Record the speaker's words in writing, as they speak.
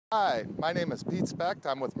Hi, my name is Pete Specht.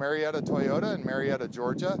 I'm with Marietta Toyota in Marietta,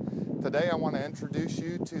 Georgia. Today I want to introduce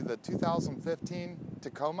you to the 2015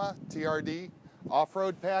 Tacoma TRD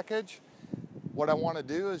off-road package. What I want to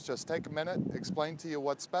do is just take a minute, explain to you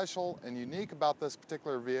what's special and unique about this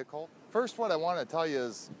particular vehicle. First, what I want to tell you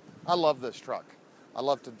is I love this truck. I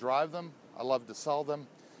love to drive them. I love to sell them.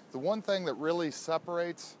 The one thing that really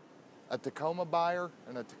separates a Tacoma buyer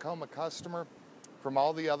and a Tacoma customer from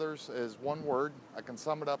all the others is one word. I can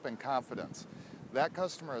sum it up in confidence. That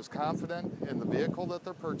customer is confident in the vehicle that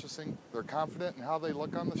they're purchasing, they're confident in how they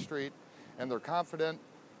look on the street, and they're confident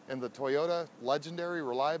in the Toyota legendary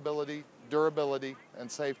reliability, durability,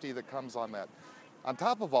 and safety that comes on that. On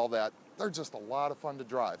top of all that, they're just a lot of fun to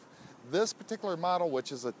drive. This particular model,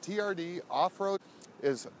 which is a TRD off-road,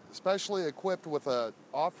 is specially equipped with an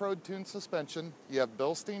off-road tuned suspension. You have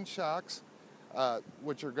Bilstein shocks,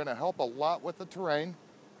 which are going to help a lot with the terrain.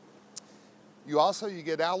 You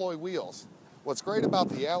get alloy wheels. What's great about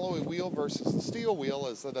the alloy wheel versus the steel wheel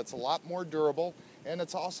is that it's a lot more durable, and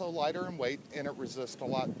it's also lighter in weight, and it resists a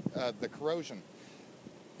lot the corrosion.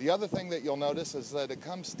 The other thing that you'll notice is that it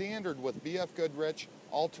comes standard with BF Goodrich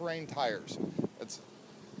all-terrain tires. It's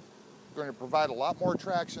going to provide a lot more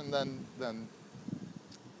traction than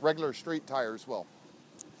regular street tires will.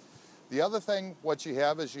 The other thing, what you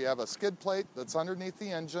have is you have a skid plate that's underneath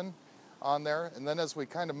the engine on there, and then as we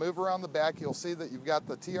kind of move around the back, you'll see that you've got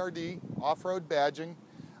the TRD off-road badging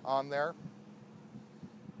on there.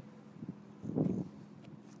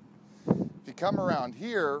 If you come around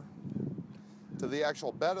here to the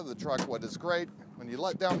actual bed of the truck, what is great, when you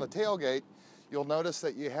let down the tailgate, you'll notice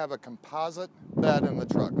that you have a composite bed in the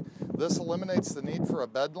truck. This eliminates the need for a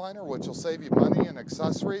bed liner, which will save you money and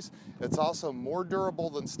accessories. It's also more durable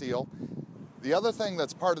than steel. The other thing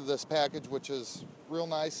that's part of this package, which is real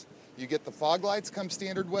nice, you get the fog lights come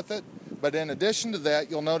standard with it, but in addition to that,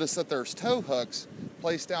 you'll notice that there's tow hooks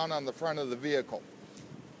placed down on the front of the vehicle.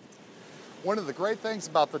 One of the great things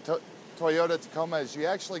about the Toyota Tacoma is you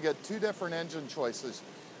actually get two different engine choices.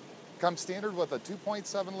 Comes standard with a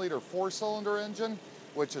 2.7 liter four-cylinder engine,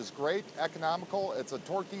 which is great, economical. It's a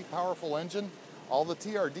torquey, powerful engine. All the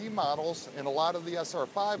TRD models and a lot of the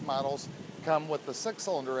SR5 models come with the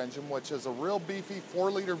six-cylinder engine, which is a real beefy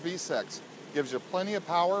 4-liter V6. Gives you plenty of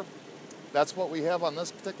power. That's what we have on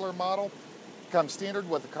this particular model. Comes standard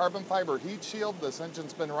with a carbon fiber heat shield. This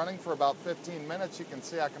engine's been running for about 15 minutes. You can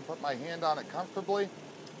see I can put my hand on it comfortably.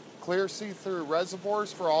 Clear see-through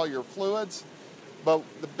reservoirs for all your fluids. But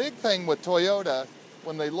the big thing with Toyota,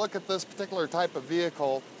 when they look at this particular type of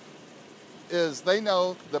vehicle, is they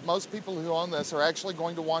know that most people who own this are actually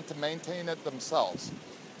going to want to maintain it themselves.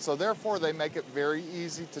 So therefore, they make it very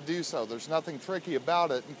easy to do so. There's nothing tricky about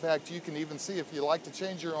it. In fact, you can even see if you like to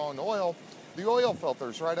change your own oil, the oil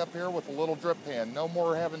filter's right up here with a little drip pan. No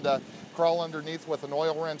more having to crawl underneath with an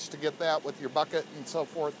oil wrench to get that with your bucket and so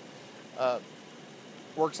forth.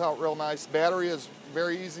 Works out real nice. Battery is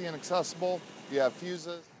very easy and accessible. You have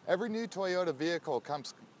fuses. Every new Toyota vehicle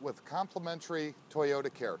comes with complimentary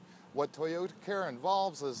Toyota Care. What Toyota Care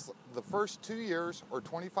involves is the first 2 years or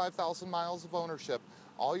 25,000 miles of ownership,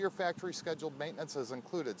 all your factory scheduled maintenance is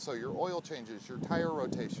included. So your oil changes, your tire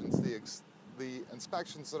rotations, the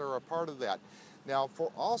inspections that are a part of that. Now,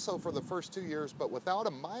 also for the first 2 years, but without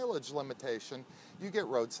a mileage limitation, you get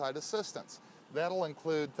roadside assistance. That'll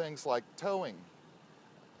include things like towing,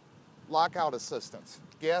 lockout assistance,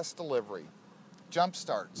 gas delivery, jump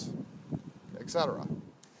starts, etc.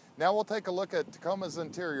 Now we'll take a look at Tacoma's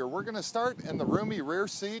interior. We're going to start in the roomy rear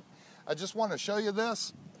seat. I just want to show you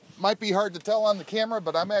this. Might be hard to tell on the camera,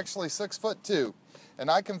 but I'm actually 6'2",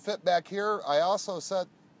 and I can fit back here. I also set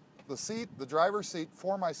the seat, the driver's seat,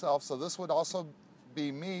 for myself, so this would also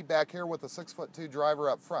be me back here with a 6'2" driver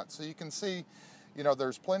up front. So you can see, you know,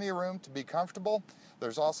 there's plenty of room to be comfortable.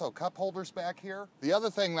 There's also cup holders back here. The other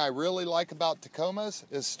thing I really like about Tacomas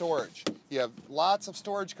is storage. You have lots of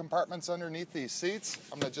storage compartments underneath these seats.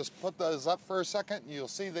 I'm going to just put those up for a second. You'll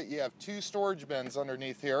see that you have two storage bins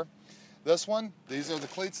underneath here. This one, these are the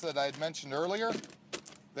cleats that I had mentioned earlier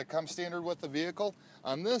that come standard with the vehicle.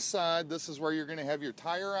 On this side, this is where you're going to have your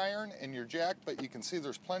tire iron and your jack, but you can see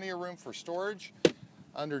there's plenty of room for storage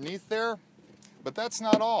underneath there. But that's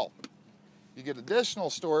not all. You get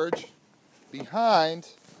additional storage behind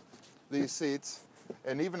these seats,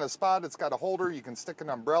 and even a spot, it's got a holder. You can stick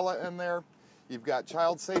an umbrella in there. You've got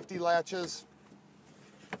child safety latches,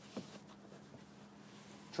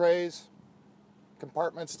 trays,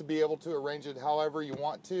 compartments to be able to arrange it however you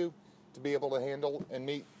want to be able to handle and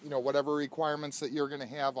meet, you know, whatever requirements that you're going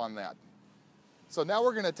to have on that. So now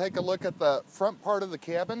we're going to take a look at the front part of the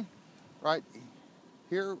cabin, right?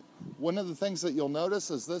 Here, one of the things that you'll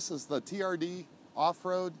notice is this is the TRD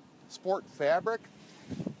OffRoad Sport fabric.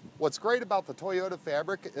 What's great about the Toyota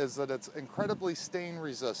fabric is that it's incredibly stain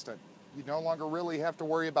resistant. You no longer really have to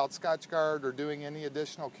worry about Scotchgard or doing any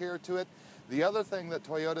additional care to it. The other thing that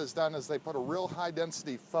Toyota has done is they put a real high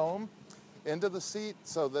density foam into the seat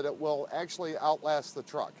so that it will actually outlast the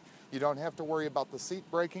truck. You don't have to worry about the seat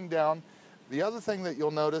breaking down. The other thing that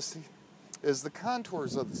you'll notice is the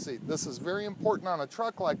contours of the seat. This is very important on a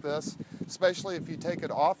truck like this, especially if you take it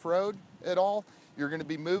off-road at all. You're going to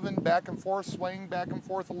be moving back and forth, swaying back and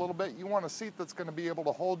forth a little bit. You want a seat that's going to be able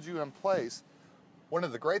to hold you in place. One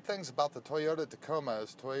of the great things about the Toyota Tacoma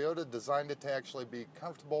is Toyota designed it to actually be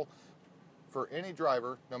comfortable for any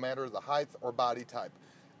driver, no matter the height or body type.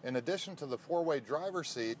 In addition to the four-way driver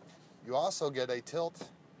seat, you also get a tilt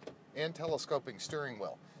and telescoping steering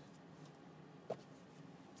wheel.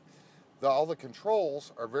 All the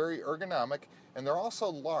controls are very ergonomic, and they're also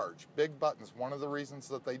large, big buttons. One of the reasons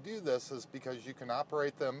that they do this is because you can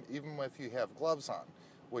operate them even if you have gloves on,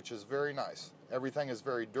 which is very nice. Everything is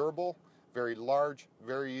very durable, very large,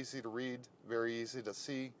 very easy to read, very easy to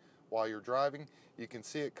see while you're driving. You can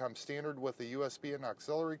see it comes standard with a USB and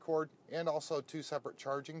auxiliary cord, and also 2 separate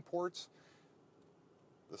charging ports.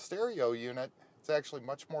 The stereo unit, it's actually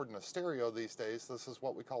much more than a stereo these days. This is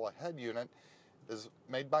what we call a head unit, is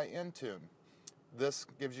made by Intune. This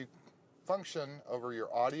gives you function over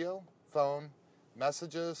your audio, phone,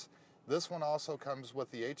 messages. This one also comes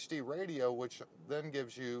with the HD radio, which then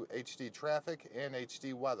gives you HD traffic and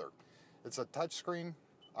HD weather. It's a touchscreen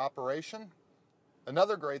operation.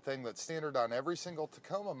 Another great thing that's standard on every single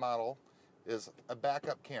Tacoma model is a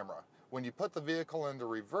backup camera. When you put the vehicle into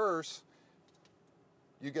reverse,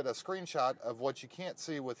 you get a screenshot of what you can't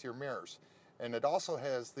see with your mirrors. And it also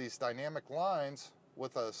has these dynamic lines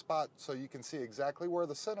with a spot so you can see exactly where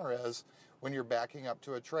the center is when you're backing up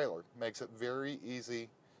to a trailer. Makes it very easy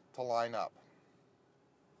to line up.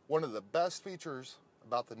 One of the best features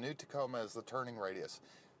about the new Tacoma is the turning radius.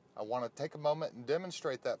 I want to take a moment and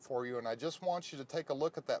demonstrate that for you, and I just want you to take a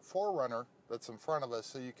look at that PreRunner that's in front of us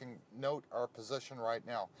so you can note our position right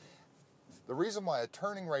now. The reason why a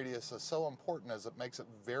turning radius is so important is it makes it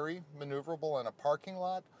very maneuverable in a parking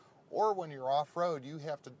lot, or when you're off-road, you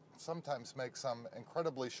have to sometimes make some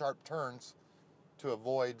incredibly sharp turns to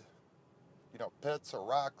avoid, pits or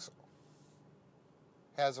rocks,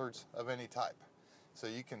 hazards of any type. So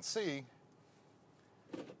you can see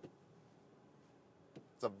it's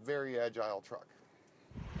a very agile truck.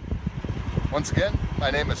 Once again, my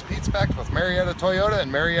name is Pete Specht with Marietta Toyota in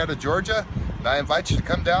Marietta, Georgia, and I invite you to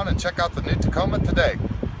come down and check out the new Tacoma today.